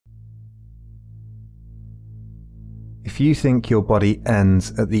If you think your body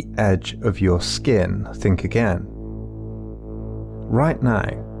ends at the edge of your skin, think again. Right now,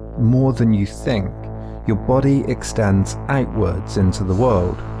 more than you think, your body extends outwards into the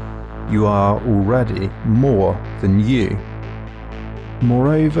world. You are already more than you.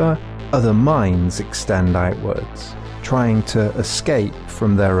 Moreover, other minds extend outwards, trying to escape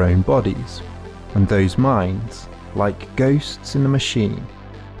from their own bodies, and those minds, like ghosts in a machine,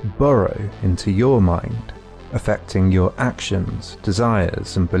 burrow into your mind, affecting your actions,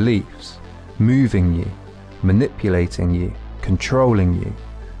 desires and beliefs, moving you, manipulating you, controlling you,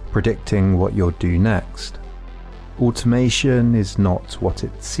 predicting what you'll do next. Automation is not what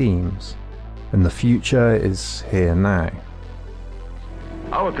it seems, and the future is here now.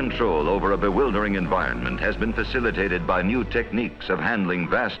 Our control over a bewildering environment has been facilitated by new techniques of handling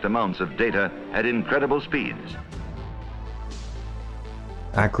vast amounts of data at incredible speeds.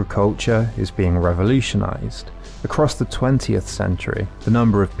 Agriculture is being revolutionized. Across the 20th century, the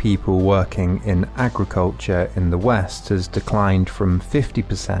number of people working in agriculture in the West has declined from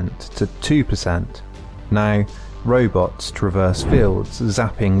 50% to 2%. Now, robots traverse fields,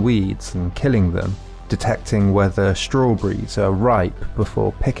 zapping weeds and killing them, detecting whether strawberries are ripe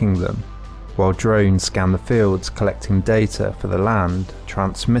before picking them, while drones scan the fields collecting data for the land,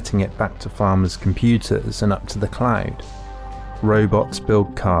 transmitting it back to farmers' computers and up to the cloud. Robots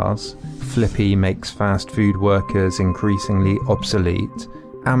build cars, Flippy makes fast food workers increasingly obsolete,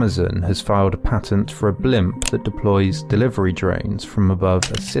 Amazon has filed a patent for a blimp that deploys delivery drones from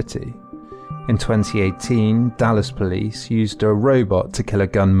above a city. In 2018, Dallas police used a robot to kill a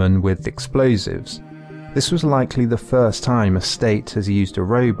gunman with explosives. This was likely the first time a state has used a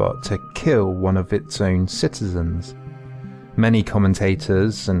robot to kill one of its own citizens. Many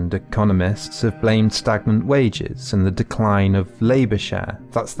commentators and economists have blamed stagnant wages and the decline of labour share,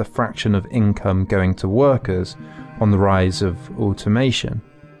 that's the fraction of income going to workers, on the rise of automation.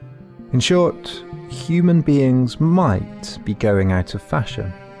 In short, human beings might be going out of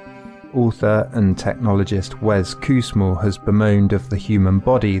fashion. Author and technologist Wes Kussmaul has bemoaned of the human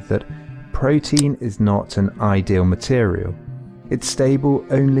body that protein is not an ideal material. It's stable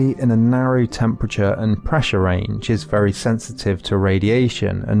only in a narrow temperature and pressure range, is very sensitive to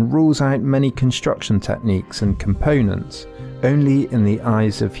radiation, and rules out many construction techniques and components. Only in the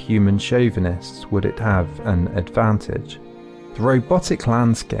eyes of human chauvinists would it have an advantage. The robotic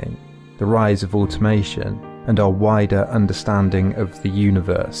landscape, the rise of automation, and our wider understanding of the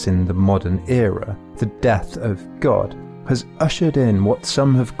universe in the modern era, the death of God, has ushered in what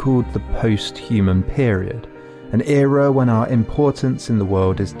some have called the post-human period, an era when our importance in the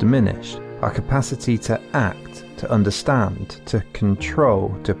world is diminished, our capacity to act, to understand, to control,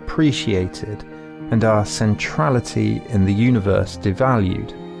 depreciated, and our centrality in the universe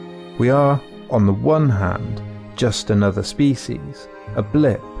devalued. We are, on the one hand, just another species, a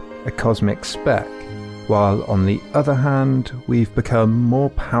blip, a cosmic speck, while on the other hand, we've become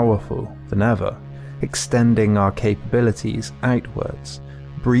more powerful than ever, extending our capabilities outwards,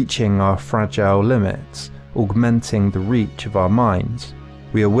 breaching our fragile limits, augmenting the reach of our minds.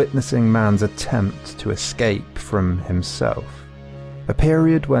 We are witnessing man's attempt to escape from himself. A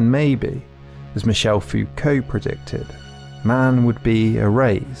period when maybe, as Michel Foucault predicted, man would be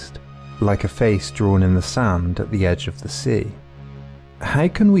erased, like a face drawn in the sand at the edge of the sea. How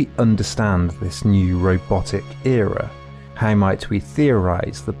can we understand this new robotic era? How might we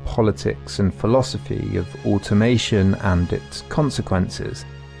theorize the politics and philosophy of automation and its consequences?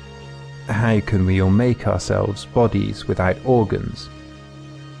 How can we all make ourselves bodies without organs?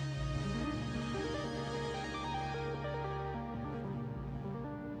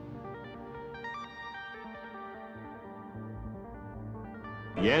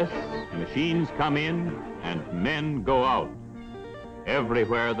 Yes, machines come in and men go out.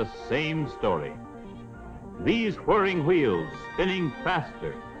 Everywhere the same story. These whirring wheels spinning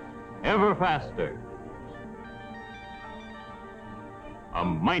faster, ever faster. A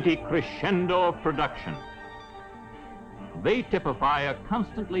mighty crescendo of production. They typify a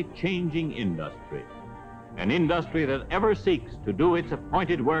constantly changing industry. An industry that ever seeks to do its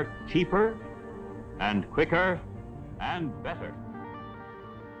appointed work cheaper and quicker and better.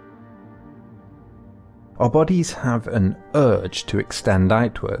 Our bodies have an urge to extend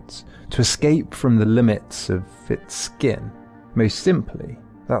outwards, to escape from the limits of its skin. Most simply,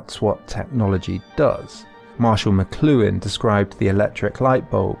 that's what technology does. Marshall McLuhan described the electric light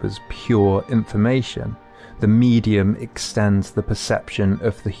bulb as pure information. The medium extends the perception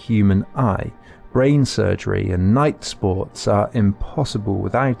of the human eye. Brain surgery and night sports are impossible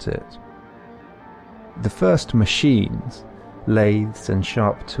without it. The first machines, lathes and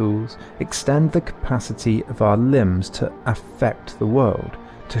sharp tools extend the capacity of our limbs to affect the world,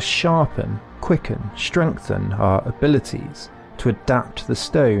 to sharpen, quicken, strengthen our abilities, to adapt the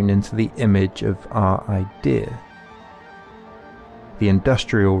stone into the image of our idea. The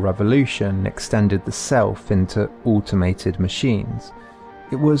Industrial Revolution extended the self into automated machines.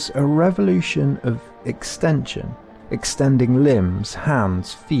 It was a revolution of extension, extending limbs,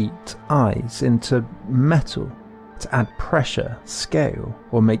 hands, feet, eyes into metal to add pressure, scale,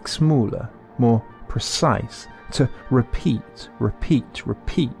 or make smaller, more precise, to repeat, repeat,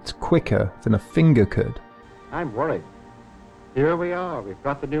 repeat quicker than a finger could. I'm worried. Here we are. We've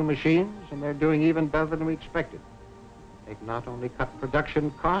got the new machines, and they're doing even better than we expected. They've not only cut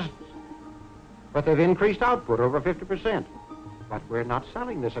production costs, but they've increased output over 50%. But we're not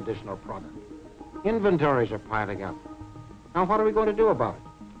selling this additional product. Inventories are piling up. Now what are we going to do about it?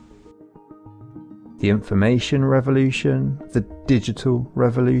 The information revolution, the digital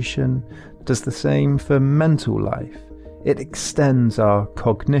revolution, does the same for mental life. It extends our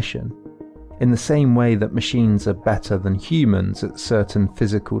cognition. In the same way that machines are better than humans at certain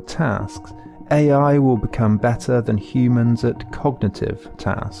physical tasks, AI will become better than humans at cognitive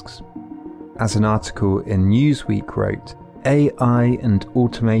tasks. As an article in Newsweek wrote, AI and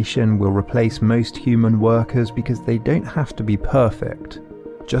automation will replace most human workers because they don't have to be perfect,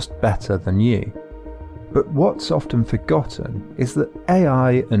 just better than you. But what's often forgotten is that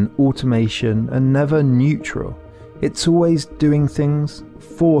AI and automation are never neutral. It's always doing things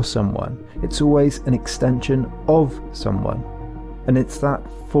for someone. It's always an extension of someone. And it's that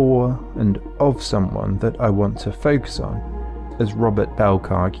for and of someone that I want to focus on. As Robert Belk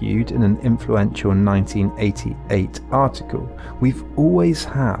argued in an influential 1988 article, we've always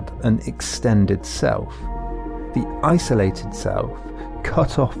had an extended self. The isolated self,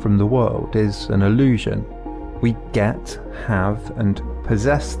 cut off from the world, is an illusion. We get, have, and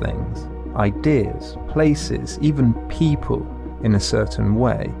possess things, ideas, places, even people in a certain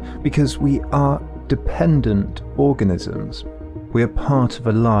way, because we are dependent organisms. We are part of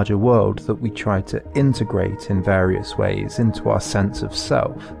a larger world that we try to integrate in various ways into our sense of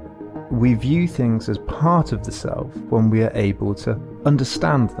self. We view things as part of the self when we are able to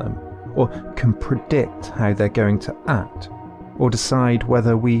understand them, or can predict how they're going to act, or decide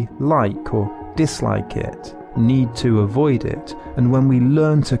whether we like or dislike it, need to avoid it, and when we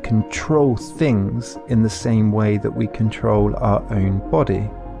learn to control things in the same way that we control our own body.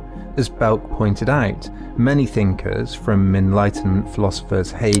 As Belk pointed out, many thinkers, from Enlightenment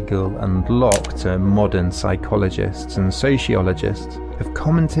philosophers Hegel and Locke to modern psychologists and sociologists, have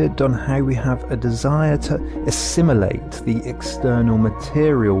commented on how we have a desire to assimilate the external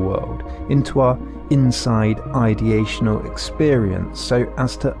material world into our inside ideational experience so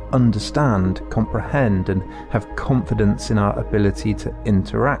as to understand, comprehend, and have confidence in our ability to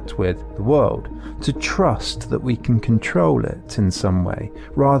interact with the world, to trust that we can control it in some way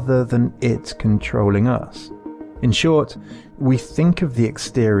rather than it controlling us. In short, we think of the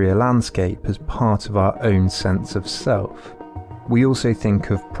exterior landscape as part of our own sense of self. We also think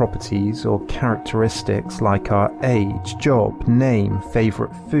of properties or characteristics like our age, job, name,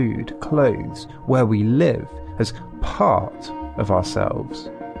 favourite food, clothes, where we live as part of ourselves,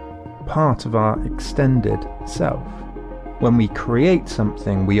 part of our extended self. When we create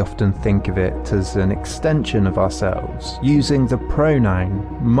something, we often think of it as an extension of ourselves, using the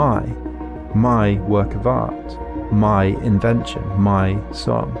pronoun my work of art, my invention, my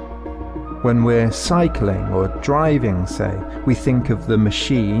song. When we're cycling or driving, say, we think of the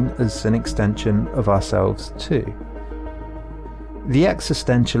machine as an extension of ourselves too. The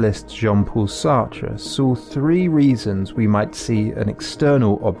existentialist Jean-Paul Sartre saw 3 reasons we might see an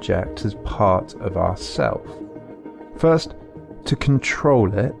external object as part of ourself. First, to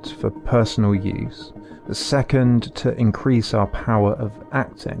control it for personal use. The second, to increase our power of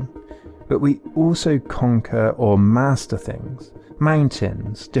acting. But we also conquer or master things.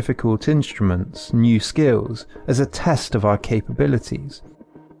 Mountains, difficult instruments, new skills, as a test of our capabilities,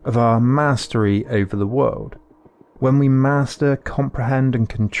 of our mastery over the world. When we master, comprehend, and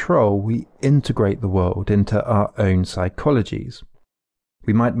control, we integrate the world into our own psychologies.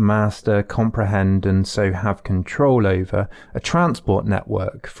 We might master, comprehend, and so have control over a transport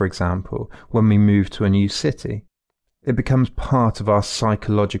network, for example, when we move to a new city. It becomes part of our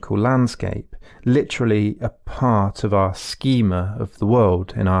psychological landscape, literally a part of our schema of the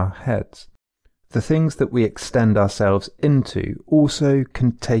world in our heads. The things that we extend ourselves into also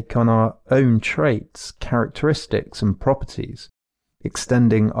can take on our own traits, characteristics, and properties,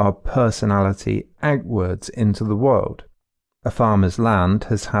 extending our personality outwards into the world. A farmer's land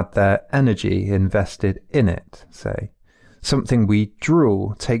has had their energy invested in it, say. Something we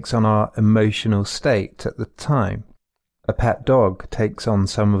drool takes on our emotional state at the time. A pet dog takes on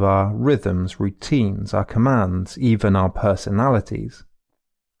some of our rhythms, routines, our commands, even our personalities.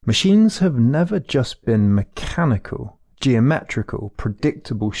 Machines have never just been mechanical, geometrical,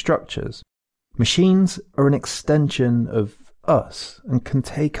 predictable structures. Machines are an extension of us and can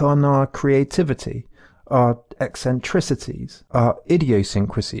take on our creativity, our eccentricities, our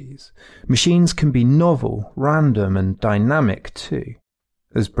idiosyncrasies. Machines can be novel, random, and dynamic too.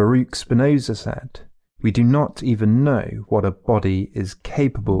 As Baruch Spinoza said, we do not even know what a body is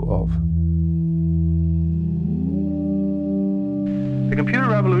capable of. The computer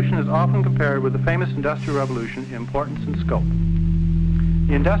revolution is often compared with the famous Industrial Revolution in importance and scope.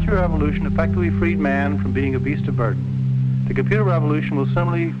 The Industrial Revolution effectively freed man from being a beast of burden. The computer revolution will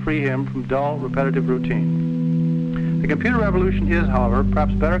similarly free him from dull, repetitive routine. The computer revolution is, however,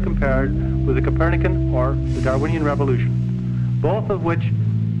 perhaps better compared with the Copernican or the Darwinian revolution, both of which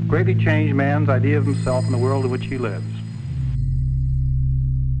greatly changed man's idea of himself and the world in which he lives.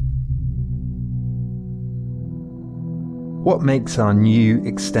 What makes our new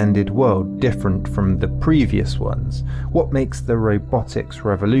extended world different from the previous ones? What makes the robotics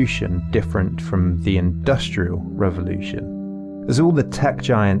revolution different from the industrial revolution? As all the tech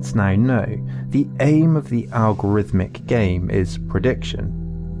giants now know, the aim of the algorithmic game is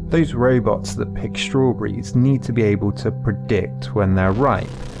prediction. Those robots that pick strawberries need to be able to predict when they're ripe.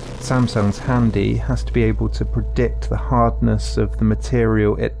 Samsung's Handy has to be able to predict the hardness of the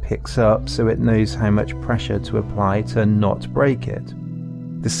material it picks up so it knows how much pressure to apply to not break it.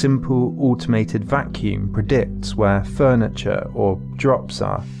 The simple automated vacuum predicts where furniture or drops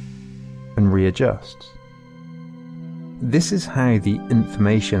are and readjusts. This is how the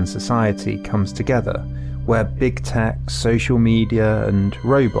information society comes together, where big tech, social media and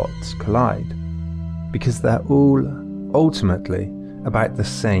robots collide, because they're all ultimately about the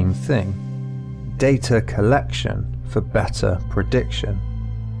same thing: data collection for better prediction.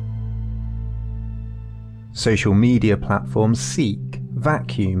 Social media platforms seek,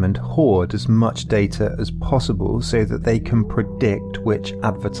 vacuum and hoard as much data as possible so that they can predict which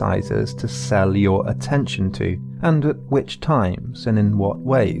advertisers to sell your attention to, and at which times and in what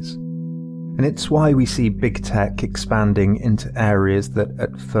ways. And it's why we see big tech expanding into areas that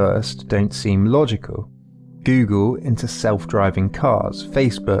at first don't seem logical. Google into self-driving cars,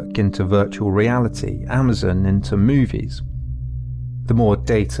 Facebook into virtual reality, Amazon into movies. The more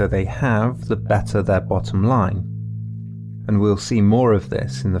data they have, the better their bottom line. And we'll see more of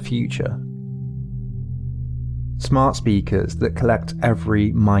this in the future. Smart speakers that collect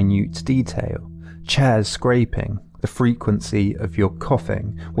every minute detail, chairs scraping, the frequency of your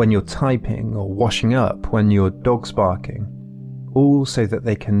coughing, when you're typing or washing up, when your dog's barking. All so that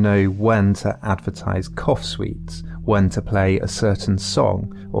they can know when to advertise cough sweets, when to play a certain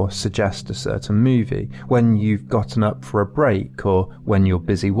song or suggest a certain movie, when you've gotten up for a break or when you're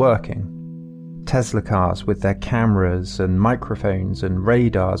busy working. Tesla cars with their cameras and microphones and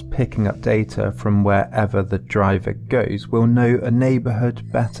radars picking up data from wherever the driver goes will know a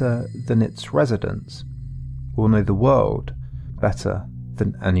neighbourhood better than its residents, will know the world better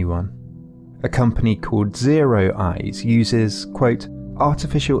than anyone. A company called Zero Eyes uses, quote,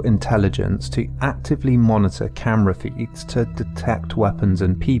 artificial intelligence to actively monitor camera feeds to detect weapons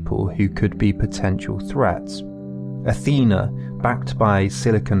and people who could be potential threats. Athena, backed by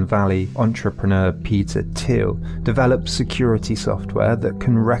Silicon Valley entrepreneur Peter Thiel, develops security software that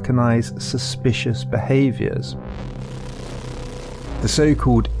can recognize suspicious behaviors. The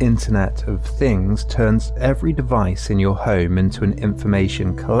so-called Internet of Things turns every device in your home into an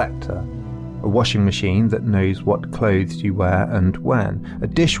information collector. A washing machine that knows what clothes you wear and when, a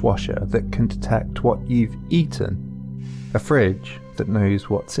dishwasher that can detect what you've eaten, a fridge that knows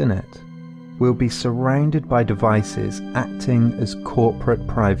what's in it. We'll be surrounded by devices acting as corporate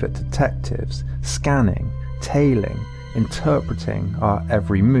private detectives, scanning, tailing, interpreting our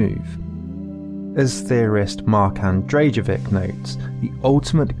every move. As theorist Mark Andrajevic notes, the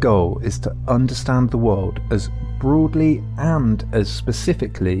ultimate goal is to understand the world as broadly and as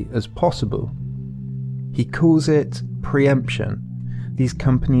specifically as possible. He calls it preemption. These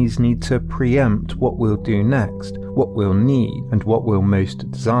companies need to preempt what we'll do next, what we'll need, and what we'll most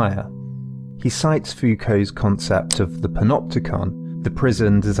desire. He cites Foucault's concept of the panopticon, the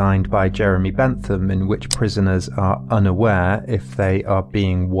prison designed by Jeremy Bentham in which prisoners are unaware if they are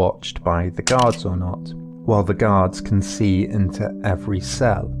being watched by the guards or not, while the guards can see into every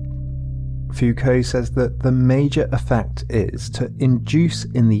cell. Foucault says that the major effect is to induce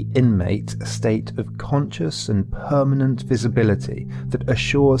in the inmate a state of conscious and permanent visibility that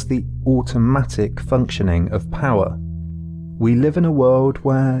assures the automatic functioning of power. We live in a world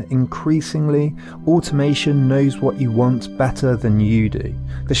where, increasingly, automation knows what you want better than you do.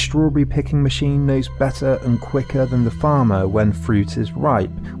 The strawberry picking machine knows better and quicker than the farmer when fruit is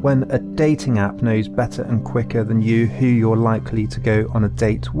ripe, when a dating app knows better and quicker than you who you're likely to go on a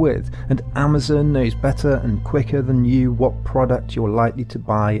date with, and Amazon knows better and quicker than you what product you're likely to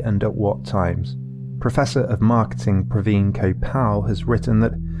buy and at what times. Professor of Marketing Praveen Gopal has written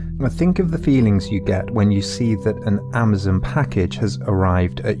that, think of the feelings you get when you see that an Amazon package has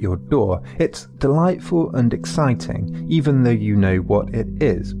arrived at your door. It's delightful and exciting, even though you know what it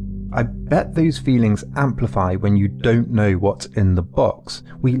is. I bet those feelings amplify when you don't know what's in the box.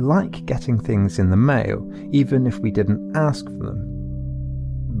 We like getting things in the mail, even if we didn't ask for them.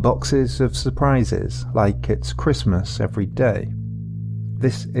 Boxes of surprises, like it's Christmas every day.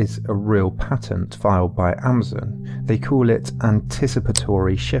 This is a real patent filed by Amazon. They call it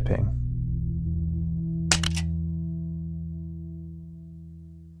anticipatory shipping.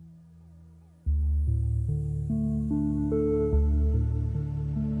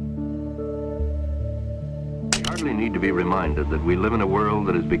 We hardly need to be reminded that we live in a world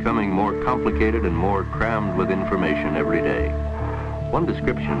that is becoming more complicated and more crammed with information every day. One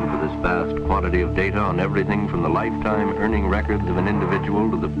description for this vast quantity of data on everything from the lifetime earning records of an individual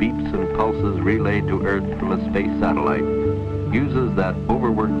to the beeps and pulses relayed to Earth from a space satellite uses that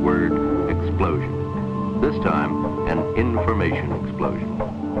overworked word, explosion. This time, an information explosion.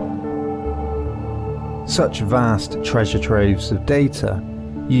 Such vast treasure troves of data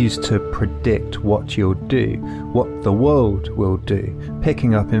used to predict what you'll do, what the world will do.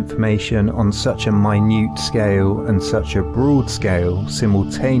 Picking up information on such a minute scale and such a broad scale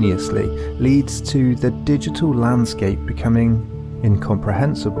simultaneously leads to the digital landscape becoming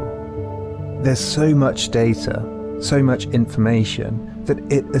incomprehensible. There's so much data, so much information, that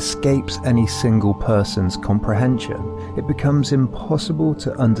it escapes any single person's comprehension. It becomes impossible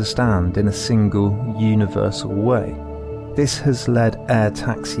to understand in a single, universal way. This has led Air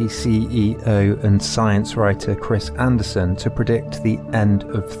Taxi CEO and science writer Chris Anderson to predict the end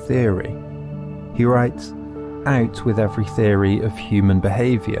of theory. He writes, "Out with every theory of human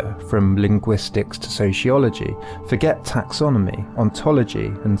behaviour, from linguistics to sociology. Forget taxonomy,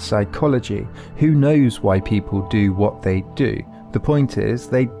 ontology and psychology. Who knows why people do what they do? The point is,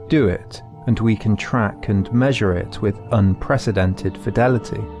 they do it, and we can track and measure it with unprecedented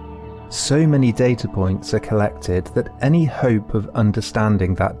fidelity. So many data points are collected that any hope of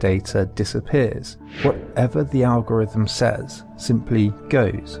understanding that data disappears. Whatever the algorithm says simply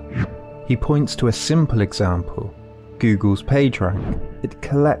goes." He points to a simple example, Google's PageRank. It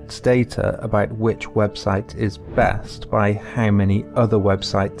collects data about which website is best by how many other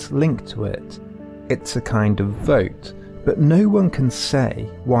websites link to it. It's a kind of vote, but no one can say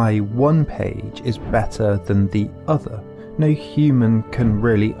why one page is better than the other. No human can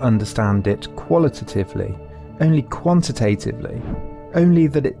really understand it qualitatively, only quantitatively, only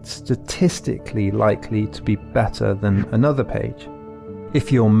that it's statistically likely to be better than another page. If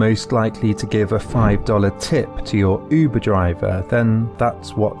you're most likely to give a $5 tip to your Uber driver, then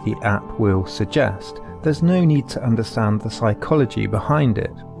that's what the app will suggest. There's no need to understand the psychology behind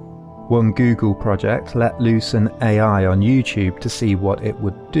it. One Google project let loose an AI on YouTube to see what it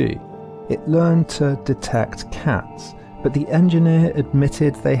would do. It learned to detect cats, but the engineer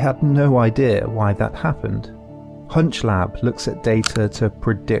admitted they had no idea why that happened. HunchLab looks at data to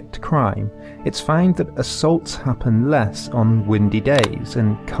predict crime. It's found that assaults happen less on windy days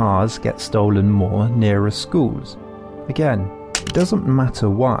and cars get stolen more nearer schools. Again, it doesn't matter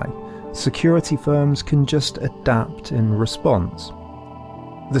why. Security firms can just adapt in response.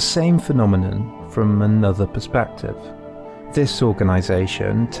 The same phenomenon from another perspective. This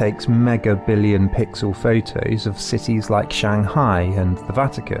organisation takes mega-billion pixel photos of cities like Shanghai and the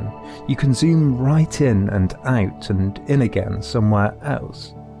Vatican. You can zoom right in and out and in again somewhere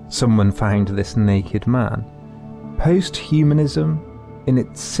else. Someone found this naked man. Post-humanism, in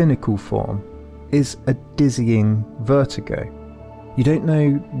its cynical form, is a dizzying vertigo. You don't know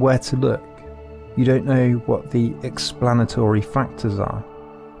where to look. You don't know what the explanatory factors are.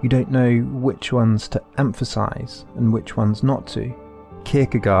 You don't know which ones to emphasise and which ones not to.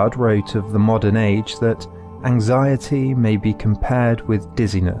 Kierkegaard wrote of the modern age that anxiety may be compared with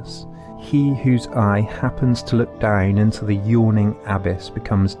dizziness. He whose eye happens to look down into the yawning abyss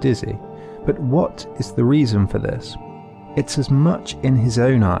becomes dizzy. But what is the reason for this? It's as much in his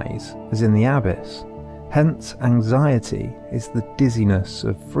own eyes as in the abyss. Hence, anxiety is the dizziness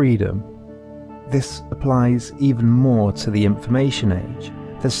of freedom. This applies even more to the information age.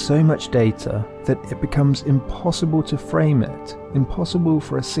 There's so much data that it becomes impossible to frame it, impossible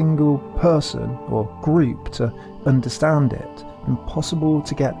for a single person or group to understand it, impossible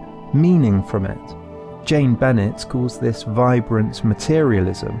to get meaning from it. Jane Bennett calls this vibrant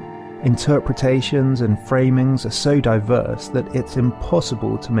materialism. Interpretations and framings are so diverse that it's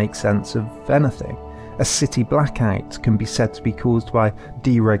impossible to make sense of anything. A city blackout can be said to be caused by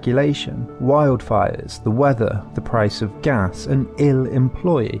deregulation, wildfires, the weather, the price of gas, an ill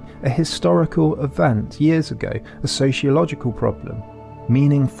employee, a historical event years ago, a sociological problem.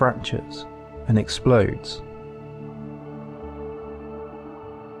 Meaning fractures and explodes.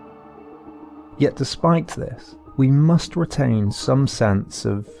 Yet despite this, we must retain some sense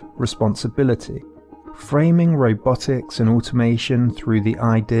of responsibility. Framing robotics and automation through the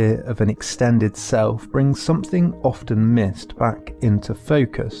idea of an extended self brings something often missed back into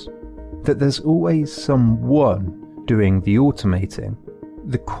focus, that there's always someone doing the automating.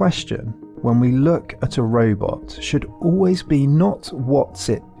 The question, when we look at a robot, should always be not what's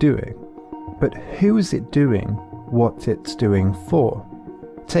it doing, but who is it doing what it's doing for.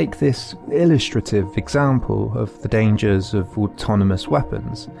 Take this illustrative example of the dangers of autonomous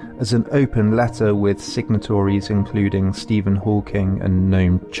weapons as an open letter with signatories including Stephen Hawking and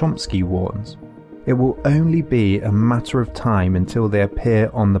Noam Chomsky warns. It will only be a matter of time until they appear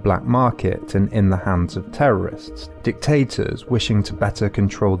on the black market and in the hands of terrorists, dictators wishing to better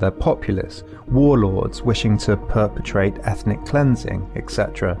control their populace, warlords wishing to perpetrate ethnic cleansing,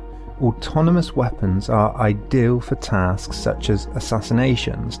 etc. Autonomous weapons are ideal for tasks such as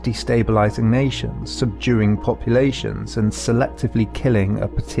assassinations, destabilizing nations, subduing populations, and selectively killing a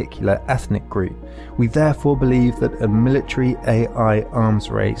particular ethnic group. We therefore believe that a military AI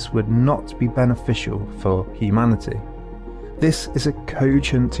arms race would not be beneficial for humanity. This is a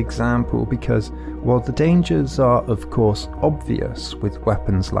cogent example because, while the dangers are of course obvious with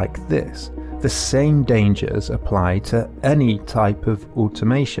weapons like this, the same dangers apply to any type of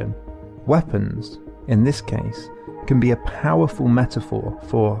automation. Weapons, in this case, can be a powerful metaphor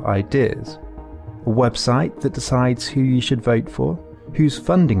for ideas. A website that decides who you should vote for, who's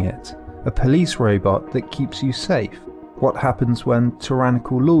funding it, a police robot that keeps you safe, what happens when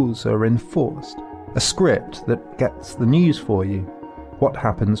tyrannical laws are enforced, a script that gets the news for you, what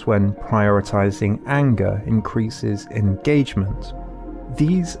happens when prioritizing anger increases engagement.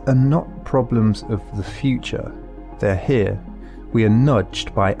 These are not problems of the future, they're here. We are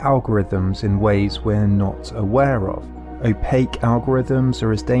nudged by algorithms in ways we're not aware of. Opaque algorithms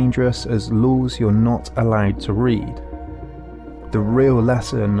are as dangerous as laws you're not allowed to read. The real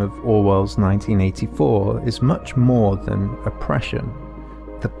lesson of Orwell's 1984 is much more than oppression.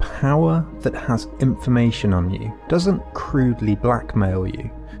 The power that has information on you doesn't crudely blackmail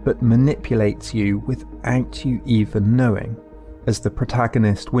you, but manipulates you without you even knowing. As the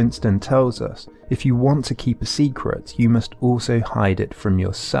protagonist Winston tells us, if you want to keep a secret, you must also hide it from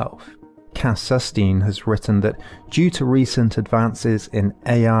yourself. Cass Sunstein has written that due to recent advances in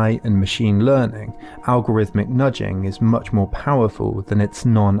AI and machine learning, algorithmic nudging is much more powerful than its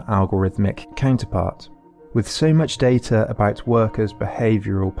non-algorithmic counterpart. With so much data about workers'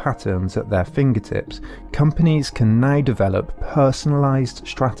 behavioural patterns at their fingertips, companies can now develop personalised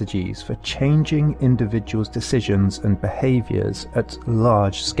strategies for changing individuals' decisions and behaviours at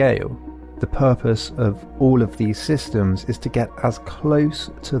large scale. The purpose of all of these systems is to get as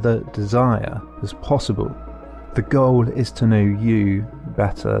close to the desire as possible. The goal is to know you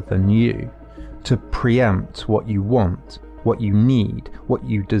better than you, to preempt what you want, what you need, what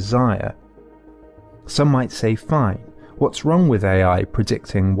you desire. Some might say, fine, what's wrong with AI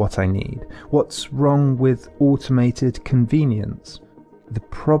predicting what I need? What's wrong with automated convenience? The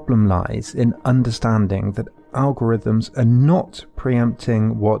problem lies in understanding that algorithms are not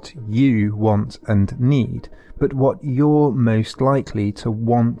preempting what you want and need, but what you're most likely to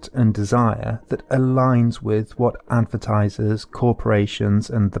want and desire that aligns with what advertisers, corporations,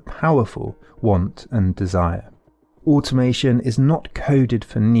 and the powerful want and desire. Automation is not coded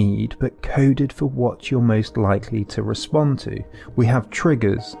for need, but coded for what you're most likely to respond to. We have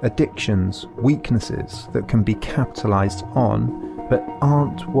triggers, addictions, weaknesses that can be capitalized on, but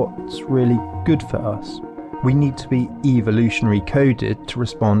aren't what's really good for us. We need to be evolutionary coded to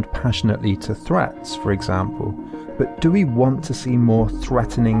respond passionately to threats, for example. But do we want to see more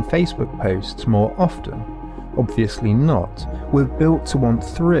threatening Facebook posts more often? Obviously not. We're built to want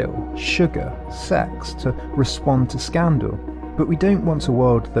thrill, sugar, sex, to respond to scandal. But we don't want a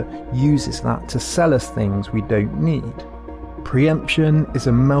world that uses that to sell us things we don't need. Preemption is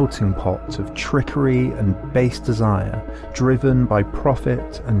a melting pot of trickery and base desire, driven by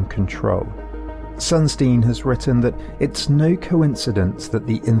profit and control. Sunstein has written that it's no coincidence that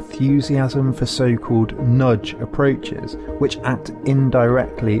the enthusiasm for so-called nudge approaches, which act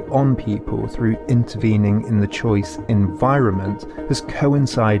indirectly on people through intervening in the choice environment, has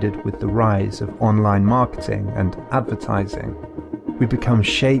coincided with the rise of online marketing and advertising. We become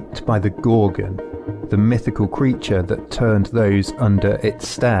shaped by the Gorgon, the mythical creature that turned those under its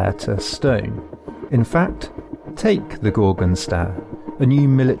stare to stone. In fact, take the Gorgon Stare, a new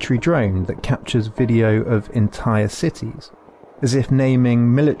military drone that captures video of entire cities, as if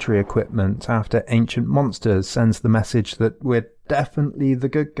naming military equipment after ancient monsters sends the message that we're definitely the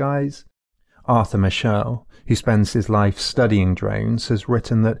good guys. Arthur Michel, who spends his life studying drones, has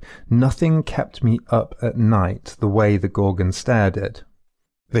written that nothing kept me up at night the way the Gorgon Stare did.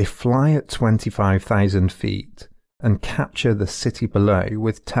 They fly at 25,000 feet and capture the city below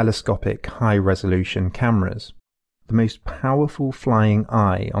with telescopic high-resolution cameras. The most powerful flying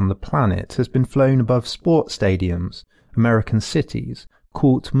eye on the planet has been flown above sports stadiums, American cities,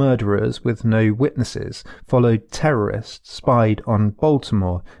 caught murderers with no witnesses, followed terrorists, spied on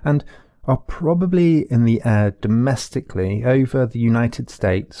Baltimore, and are probably in the air domestically over the United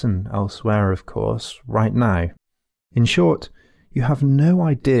States and elsewhere, of course, right now. In short, you have no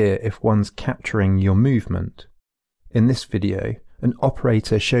idea if one's capturing your movement. In this video, an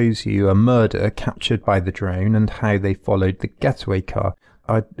operator shows you a murder captured by the drone and how they followed the getaway car.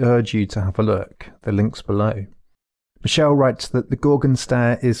 I'd urge you to have a look. The link's below. Michel writes that the Gorgon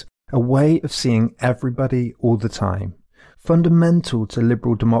Stare is a way of seeing everybody all the time. Fundamental to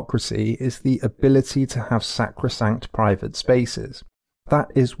liberal democracy is the ability to have sacrosanct private spaces. That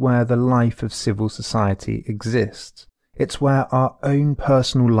is where the life of civil society exists. It's where our own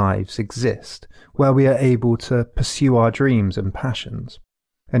personal lives exist, where we are able to pursue our dreams and passions.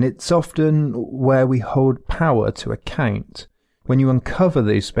 And it's often where we hold power to account. When you uncover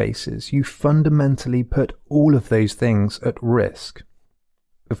those spaces, you fundamentally put all of those things at risk.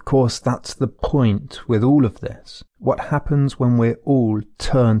 Of course, that's the point with all of this. What happens when we're all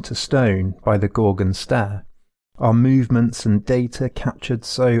turned to stone by the Gorgon Stare? Our movements and data captured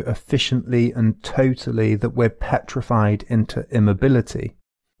so efficiently and totally that we're petrified into immobility.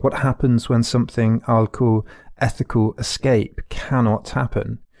 What happens when something I'll call ethical escape cannot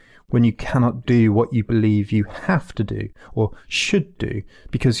happen? When you cannot do what you believe you have to do or should do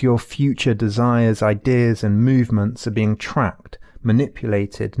because your future desires, ideas and movements are being tracked,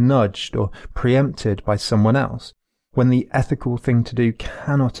 manipulated, nudged or preempted by someone else. When the ethical thing to do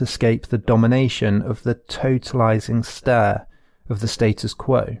cannot escape the domination of the totalizing stare of the status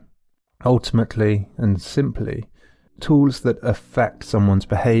quo. Ultimately and simply, tools that affect someone's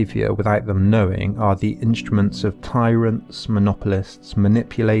behaviour without them knowing are the instruments of tyrants, monopolists,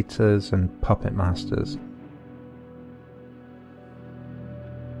 manipulators and puppet masters.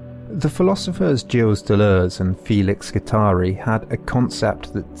 The philosophers Gilles Deleuze and Felix Guattari had a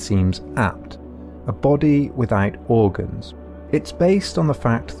concept that seems apt. A body without organs. It's based on the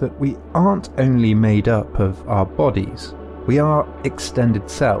fact that we aren't only made up of our bodies, we are extended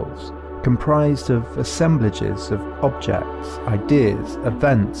selves, comprised of assemblages of objects, ideas,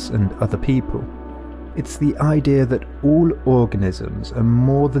 events and other people. It's the idea that all organisms are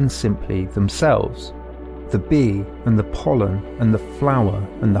more than simply themselves. The bee and the pollen and the flower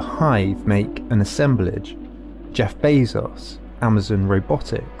and the hive make an assemblage. Jeff Bezos, Amazon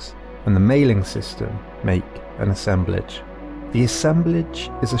Robotics, and the mailing system make an assemblage. The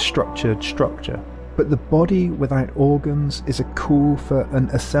assemblage is a structured structure, but the body without organs is a call for an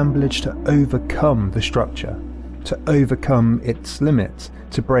assemblage to overcome the structure, to overcome its limits,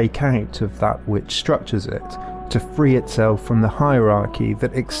 to break out of that which structures it, to free itself from the hierarchy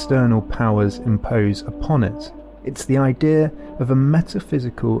that external powers impose upon it. It's the idea of a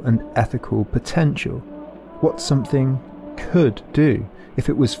metaphysical and ethical potential, what something could do if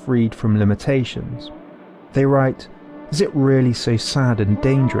it was freed from limitations. They write, is it really so sad and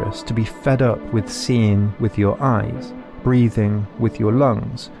dangerous to be fed up with seeing with your eyes, breathing with your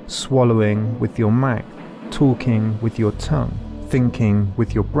lungs, swallowing with your mouth, talking with your tongue, thinking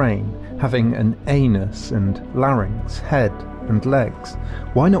with your brain, having an anus and larynx, head and legs?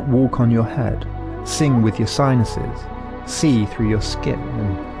 Why not walk on your head, sing with your sinuses, see through your skin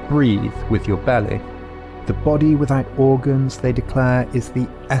and breathe with your belly? The body without organs, they declare, is the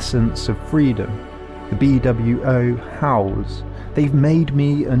essence of freedom. The BWO howls. They've made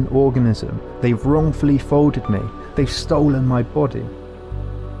me an organism. They've wrongfully folded me. They've stolen my body.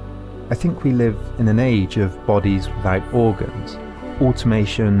 I think we live in an age of bodies without organs.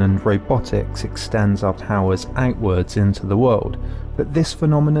 Automation and robotics extends our powers outwards into the world, but this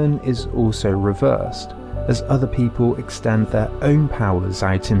phenomenon is also reversed. As other people extend their own powers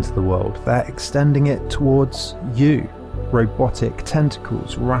out into the world, they're extending it towards you. Robotic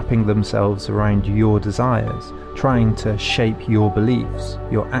tentacles wrapping themselves around your desires, trying to shape your beliefs,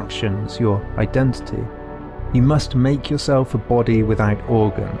 your actions, your identity. You must make yourself a body without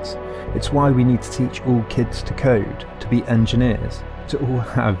organs. It's why we need to teach all kids to code, to be engineers, to all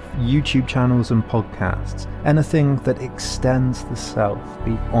have YouTube channels and podcasts, anything that extends the self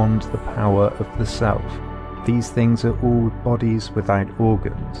beyond the power of the self. These things are all bodies without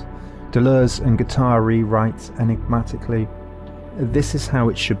organs. Deleuze and Guattari writes enigmatically, "This is how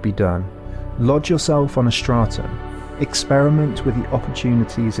it should be done. Lodge yourself on a stratum, experiment with the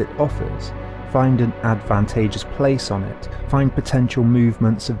opportunities it offers, find an advantageous place on it, find potential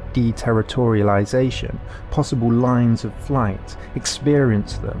movements of deterritorialization, possible lines of flight,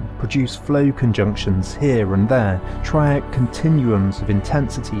 experience them, produce flow conjunctions here and there, try out continuums of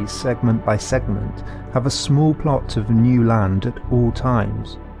intensities segment by segment, have a small plot of new land at all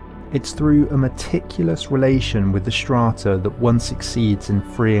times." It's through a meticulous relation with the strata that one succeeds in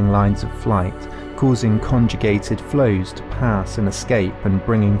freeing lines of flight, causing conjugated flows to pass and escape and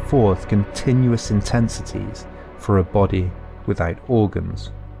bringing forth continuous intensities for a body without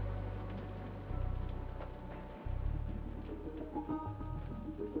organs.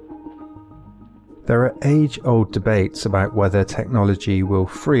 There are age-old debates about whether technology will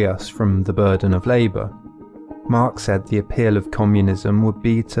free us from the burden of labour. Marx said the appeal of communism would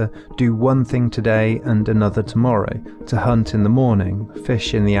be to do one thing today and another tomorrow, to hunt in the morning,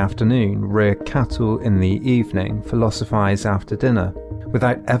 fish in the afternoon, rear cattle in the evening, philosophize after dinner,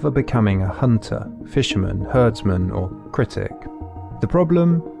 without ever becoming a hunter, fisherman, herdsman or critic. The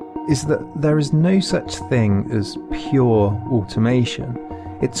problem is that there is no such thing as pure automation.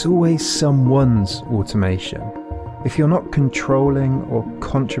 It's always someone's automation. If you're not controlling or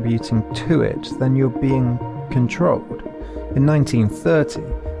contributing to it, then you're being controlled. In 1930,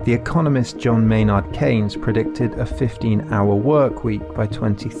 the economist John Maynard Keynes predicted a 15-hour work week by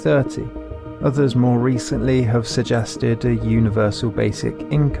 2030. Others more recently have suggested a universal basic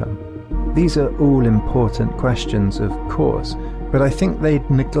income. These are all important questions, of course, but I think they'd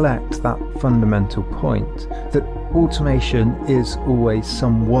neglect that fundamental point, that automation is always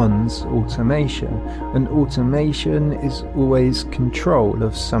someone's automation, and automation is always control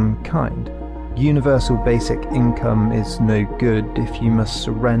of some kind. Universal basic income is no good if you must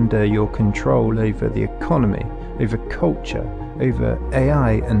surrender your control over the economy, over culture, over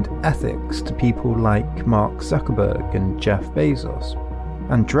AI and ethics to people like Mark Zuckerberg and Jeff Bezos.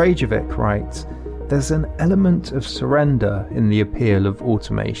 Andrajevic writes, "There's an element of surrender in the appeal of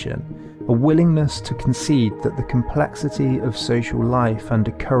automation, a willingness to concede that the complexity of social life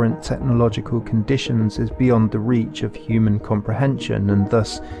under current technological conditions is beyond the reach of human comprehension and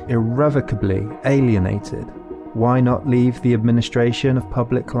thus irrevocably alienated. Why not leave the administration of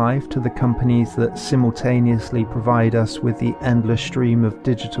public life to the companies that simultaneously provide us with the endless stream of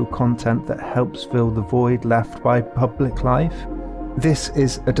digital content that helps fill the void left by public life?" This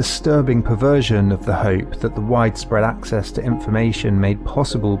is a disturbing perversion of the hope that the widespread access to information made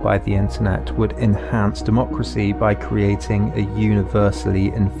possible by the internet would enhance democracy by creating a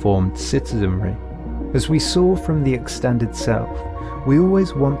universally informed citizenry. As we saw from the extended self, we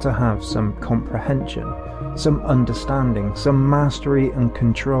always want to have some comprehension, some understanding, some mastery and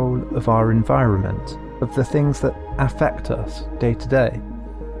control of our environment, of the things that affect us day to day.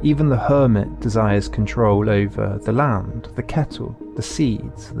 Even the hermit desires control over the land, the kettle, the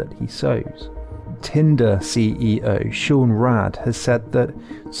seeds that he sows. Tinder CEO Sean Rad has said that,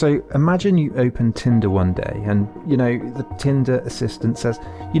 so imagine you open Tinder one day and, the Tinder assistant says,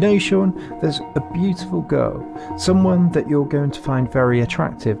 Sean, there's a beautiful girl, someone that you're going to find very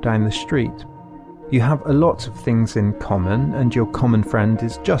attractive down the street. You have a lot of things in common, and your common friend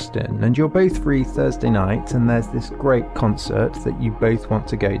is Justin, and you're both free Thursday night, and there's this great concert that you both want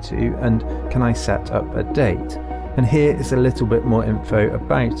to go to, and can I set up a date? And here is a little bit more info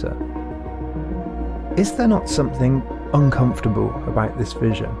about her. Is there not something uncomfortable about this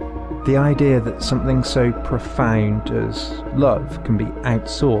vision? The idea that something so profound as love can be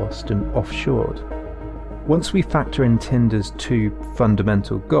outsourced and offshored. Once we factor in Tinder's two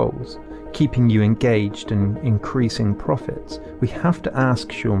fundamental goals, keeping you engaged and increasing profits, we have to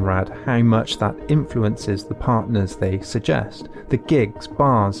ask Sean Rad how much that influences the partners they suggest, the gigs,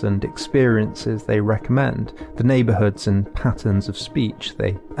 bars and experiences they recommend, the neighbourhoods and patterns of speech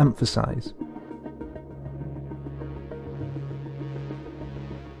they emphasise.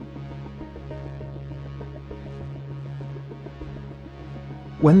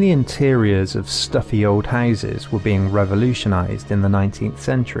 When the interiors of stuffy old houses were being revolutionised in the 19th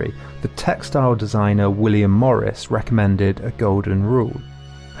century, the textile designer William Morris recommended a golden rule.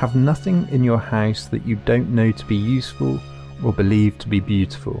 Have nothing in your house that you don't know to be useful or believe to be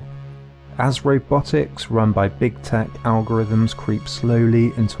beautiful. As robotics run by big tech algorithms creep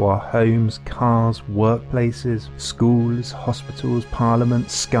slowly into our homes, cars, workplaces, schools, hospitals,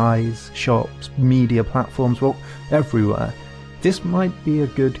 parliaments, skies, shops, media platforms, well, everywhere, this might be a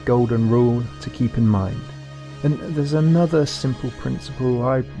good golden rule to keep in mind. And there's another simple principle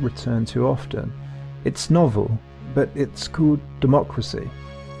I return to often. It's novel, but it's called democracy.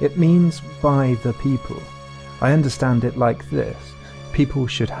 It means by the people. I understand it like this. People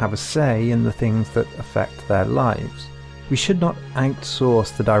should have a say in the things that affect their lives. We should not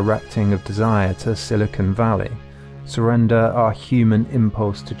outsource the directing of desire to Silicon Valley, surrender our human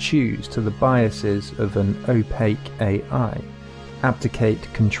impulse to choose to the biases of an opaque AI, abdicate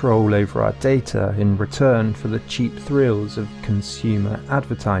control over our data in return for the cheap thrills of consumer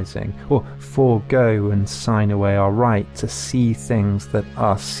advertising, or forego and sign away our right to see things that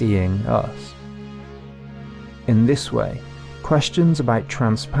are seeing us. In this way, questions about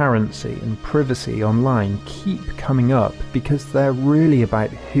transparency and privacy online keep coming up because they're really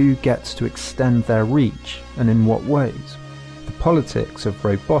about who gets to extend their reach and in what ways. The politics of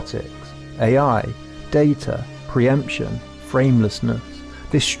robotics, AI, data, preemption, framelessness,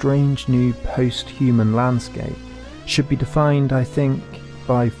 this strange new post-human landscape, should be defined, I think,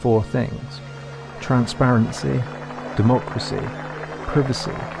 by 4 things: transparency, democracy,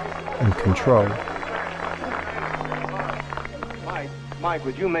 privacy, and control. Mike,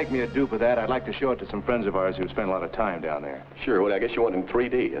 would you make me a dupe of that? I'd like to show it to some friends of ours who spend a lot of time down there. Sure, well, I guess you want it in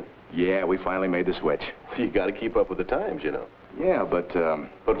 3D, huh? Yeah, we finally made the switch. You gotta keep up with the times, you know. Yeah, but,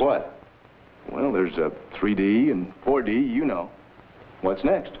 But what? well, there's 3D and 4D, you know. What's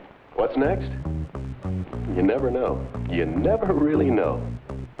next? What's next? You never know. You never really know.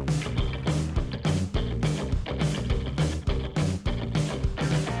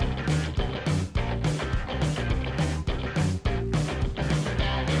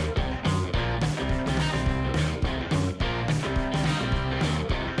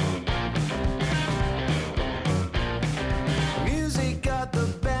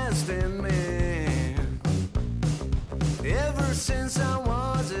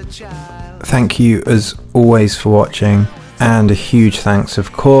 Thank you as always for watching, and a huge thanks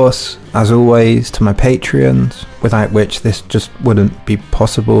of course as always to my Patreons, without which this just wouldn't be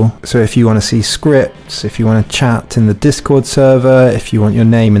possible. So if you want to see scripts, if you want to chat in the Discord server, if you want your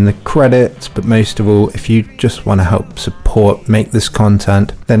name in the credits, but most of all if you just want to help support make this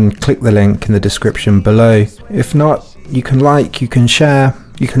content, then click the link in the description below. If not, you can like, you can share,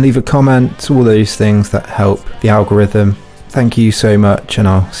 you can leave a comment, all those things that help the algorithm. Thank you so much, and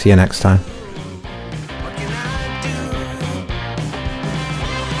I'll see you next time.